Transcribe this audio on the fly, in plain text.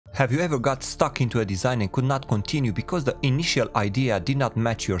Have you ever got stuck into a design and could not continue because the initial idea did not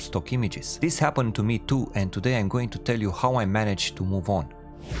match your stock images? This happened to me too, and today I'm going to tell you how I managed to move on.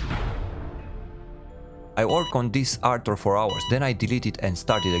 I worked on this artwork for hours, then I deleted and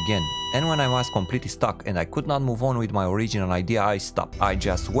started again. And when I was completely stuck and I could not move on with my original idea, I stopped. I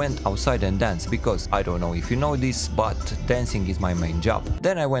just went outside and danced because I don't know if you know this, but dancing is my main job.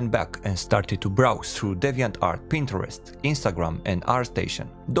 Then I went back and started to browse through DeviantArt, Pinterest, Instagram and ArtStation.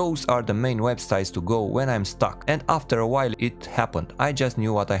 Those are the main websites to go when I'm stuck, and after a while it happened. I just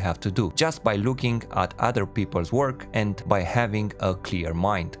knew what I have to do, just by looking at other people's work and by having a clear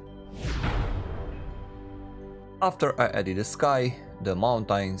mind. After I added the sky, the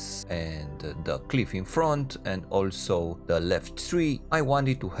mountains and the cliff in front and also the left tree, I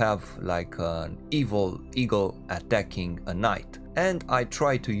wanted to have like an evil eagle attacking a knight. And I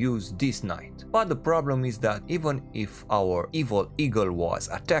tried to use this knight. But the problem is that even if our evil eagle was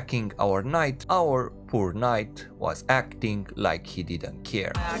attacking our knight, our poor knight was acting like he didn't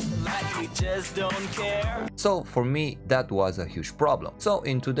care. So for me that was a huge problem. So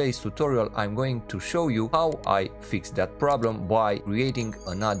in today's tutorial I'm going to show you how I fixed that problem by creating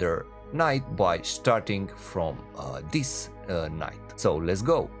another knight by starting from this knight. So let's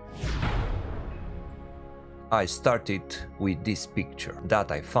go. I started with this picture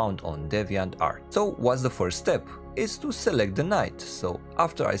that I found on DeviantArt. So what's the first step? Is to select the knight. So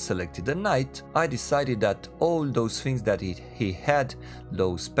after I selected the knight, I decided that all those things that he had,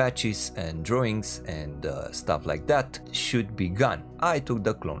 those patches and drawings and stuff like that, should be gone. I took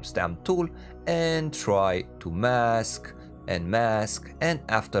the clone stamp tool and tried to mask, and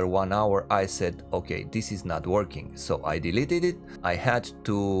after 1 hour I said, okay, this is not working, so I deleted it. I had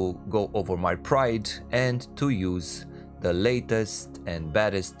to go over my pride and to use the latest and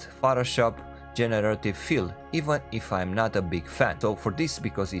baddest Photoshop generative fill, even if I'm not a big fan. So for this,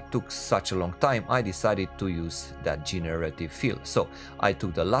 because it took such a long time, I decided to use that generative fill. So I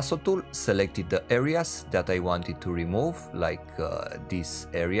took the lasso tool, selected the areas that I wanted to remove, like this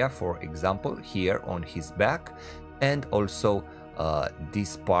area for example here on his back, and also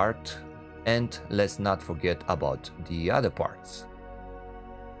this part, and let's not forget about the other parts.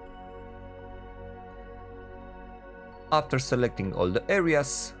 After selecting all the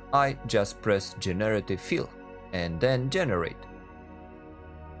areas, I just press generative fill and then generate.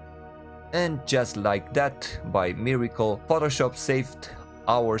 And just like that, by miracle, Photoshop saved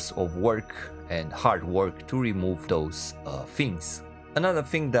hours of work and hard work to remove those things. Another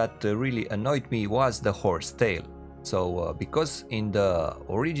thing that really annoyed me was the horse tail. So because in the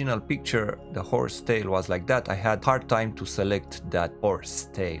original picture the horse tail was like that, I had hard time to select that horse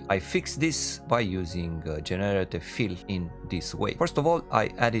tail. I fixed this by using generative fill in this way. First of all,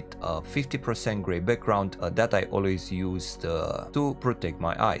 I added a 50% gray background that I always used to protect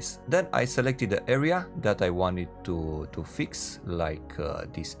my eyes. Then I selected the area that I wanted to fix, like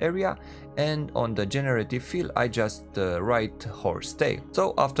this area, and on the generative fill I just write horse tail.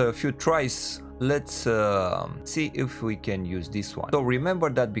 So after a few tries, let's see if we can use this one. So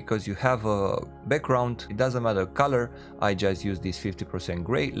remember that because you have a background, it doesn't matter color, I just use this 50%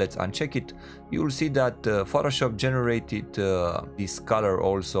 gray. Let's uncheck it. You will see that Photoshop generated this color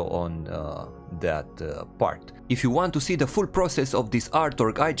also on that part. If you want to see the full process of this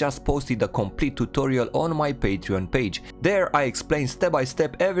artwork, I just posted a complete tutorial on my Patreon page. There I explain step by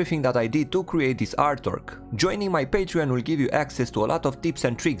step everything that I did to create this artwork. Joining my Patreon will give you access to a lot of tips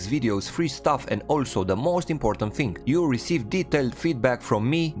and tricks, videos, free stuff, and also the most important thing, you'll receive detailed feedback from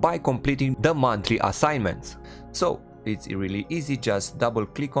me by completing the monthly assignments. So it's really easy, just double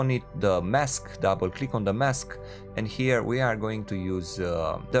click on it, the mask, double click on the mask, and here we are going to use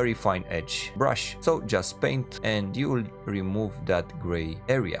the refine edge brush. So just paint and you will remove that gray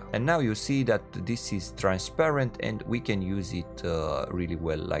area, and now you see that this is transparent and we can use it really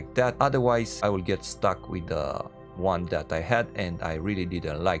well like that. Otherwise I will get stuck with the one that I had and I really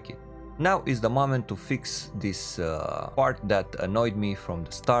didn't like it. Now is the moment to fix this part that annoyed me from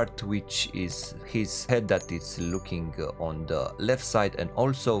the start, which is his head that is looking on the left side, and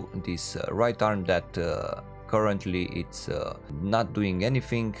also this right arm that currently it's not doing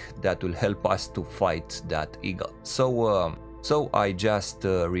anything that will help us to fight that eagle. So I just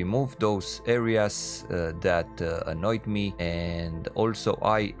removed those areas that annoyed me, and also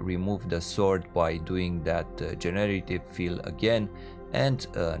I removed the sword by doing that generative fill again. And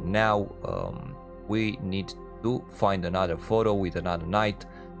now we need to find another photo with another knight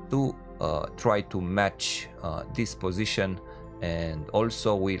to try to match this position and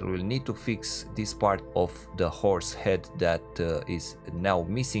also we will need to fix this part of the horse head that is now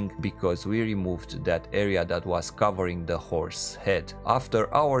missing because we removed that area that was covering the horse head.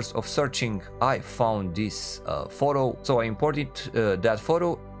 After hours of searching, I found this photo, so I imported that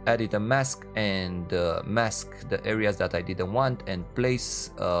photo, added a mask and mask the areas that I didn't want and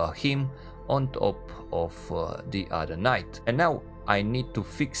place him on top of the other knight. And now I need to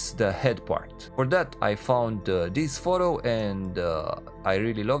fix the head part. For that I found this photo, and I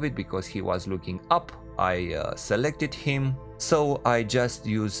really love it because he was looking up. I selected him, so I just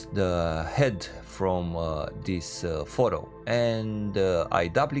used the head from this photo, and I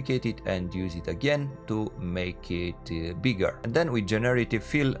duplicate it and use it again to make it bigger. And then with generative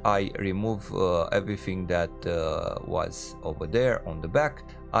fill I remove everything that was over there on the back.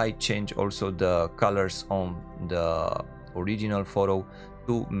 I change also the colors on the original photo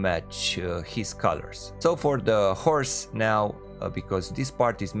to match his colors. So for the horse now, because this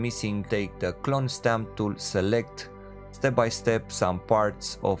part is missing, take the clone stamp tool, select step by step some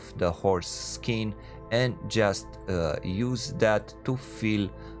parts of the horse skin and just use that to fill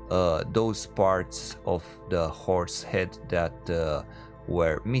those parts of the horse head that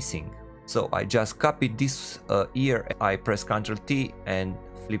were missing. So I just copied this ear, I press Ctrl T and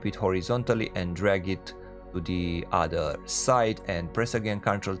flip it horizontally and drag it to the other side and press again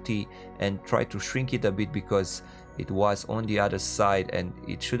Ctrl T and try to shrink it a bit because it was on the other side and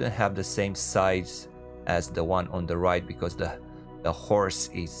it shouldn't have the same size as the one on the right because the horse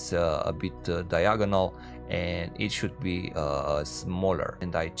is a bit diagonal and it should be smaller.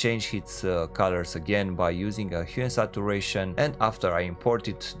 And I changed its colors again by using a hue and saturation, and after I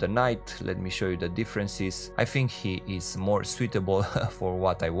imported the knight, let me show you the differences. I think he is more suitable for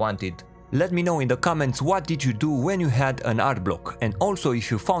what I wanted. Let me know in the comments what did you do when you had an art block, and also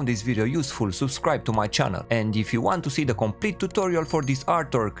if you found this video useful, subscribe to my channel, and if you want to see the complete tutorial for this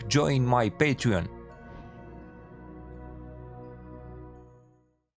artwork, join my Patreon.